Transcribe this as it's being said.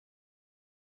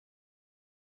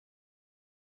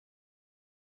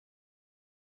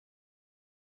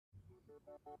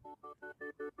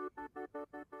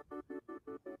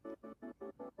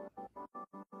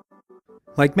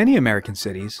Like many American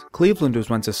cities, Cleveland was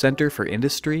once a center for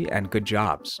industry and good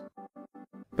jobs.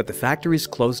 But the factories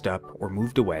closed up or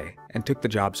moved away and took the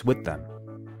jobs with them.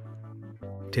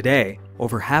 Today,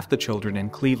 over half the children in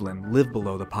Cleveland live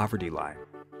below the poverty line.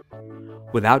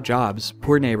 Without jobs,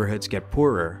 poor neighborhoods get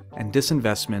poorer, and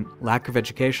disinvestment, lack of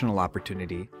educational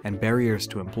opportunity, and barriers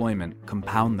to employment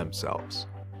compound themselves.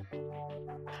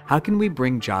 How can we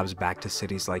bring jobs back to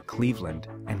cities like Cleveland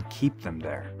and keep them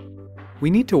there? We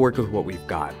need to work with what we've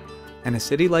got, and a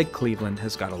city like Cleveland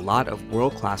has got a lot of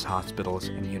world-class hospitals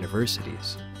and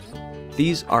universities.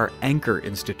 These are anchor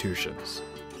institutions,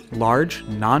 large,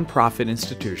 non-profit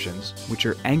institutions which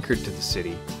are anchored to the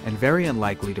city and very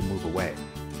unlikely to move away.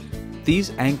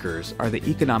 These anchors are the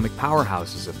economic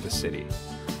powerhouses of the city,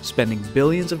 spending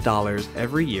billions of dollars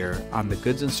every year on the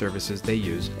goods and services they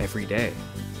use every day.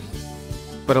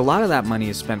 But a lot of that money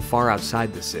is spent far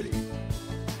outside the city.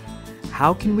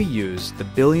 How can we use the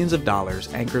billions of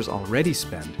dollars anchors already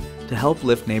spend to help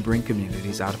lift neighboring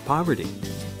communities out of poverty?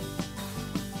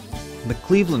 The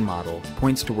Cleveland model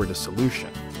points toward a solution.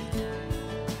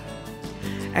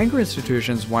 Anchor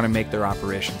institutions want to make their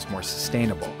operations more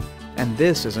sustainable, and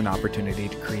this is an opportunity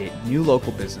to create new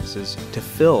local businesses to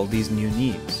fill these new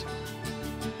needs.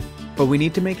 But we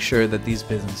need to make sure that these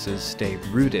businesses stay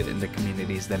rooted in the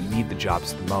communities that need the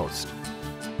jobs the most.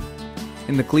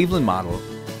 In the Cleveland model,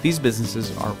 these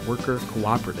businesses are worker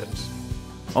cooperatives,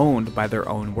 owned by their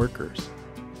own workers.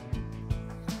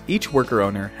 Each worker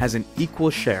owner has an equal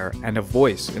share and a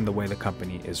voice in the way the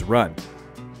company is run.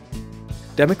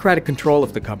 Democratic control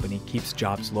of the company keeps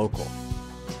jobs local.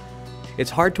 It's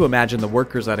hard to imagine the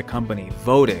workers at a company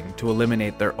voting to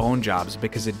eliminate their own jobs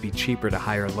because it'd be cheaper to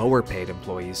hire lower-paid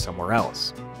employees somewhere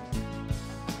else.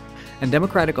 And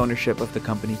democratic ownership of the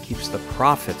company keeps the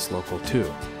profits local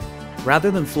too.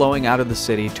 Rather than flowing out of the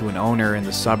city to an owner in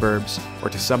the suburbs or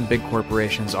to some big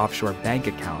corporation's offshore bank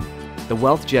account, the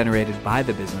wealth generated by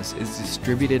the business is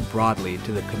distributed broadly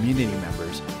to the community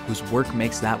members whose work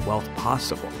makes that wealth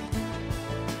possible.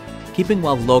 Keeping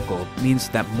wealth local means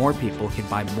that more people can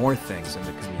buy more things in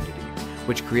the community,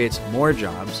 which creates more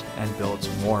jobs and builds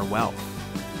more wealth.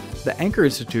 The anchor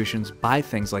institutions buy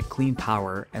things like clean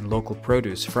power and local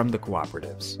produce from the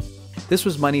cooperatives. This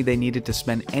was money they needed to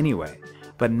spend anyway,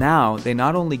 but now they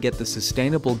not only get the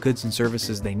sustainable goods and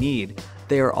services they need,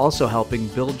 they are also helping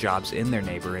build jobs in their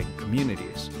neighboring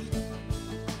communities.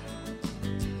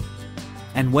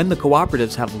 And when the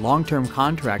cooperatives have long-term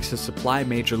contracts to supply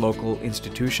major local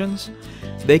institutions,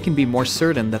 they can be more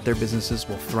certain that their businesses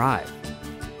will thrive.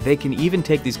 They can even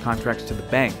take these contracts to the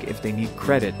bank if they need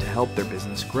credit to help their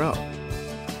business grow.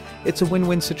 It's a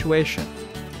win-win situation.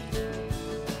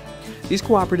 These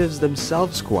cooperatives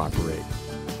themselves cooperate.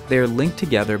 They are linked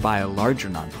together by a larger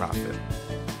nonprofit.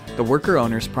 The worker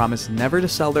owners promise never to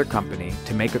sell their company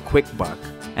to make a quick buck,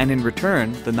 and in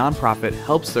return, the nonprofit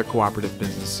helps their cooperative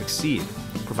business succeed,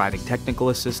 providing technical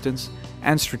assistance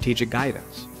and strategic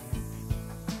guidance.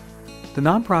 The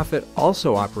nonprofit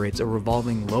also operates a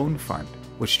revolving loan fund,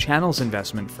 which channels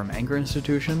investment from anchor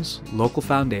institutions, local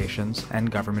foundations, and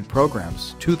government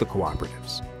programs to the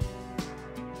cooperatives.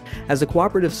 As the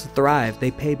cooperatives thrive,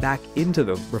 they pay back into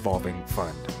the revolving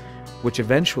fund, which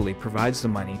eventually provides the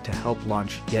money to help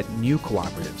launch yet new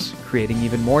cooperatives, creating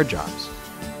even more jobs.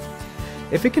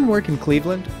 If it can work in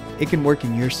Cleveland, it can work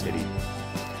in your city.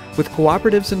 With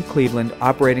cooperatives in Cleveland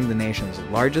operating the nation's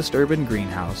largest urban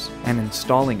greenhouse and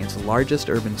installing its largest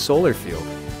urban solar field,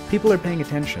 people are paying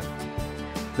attention.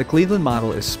 The Cleveland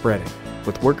model is spreading,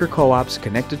 with worker co-ops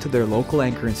connected to their local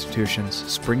anchor institutions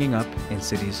springing up in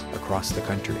cities across the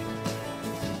country.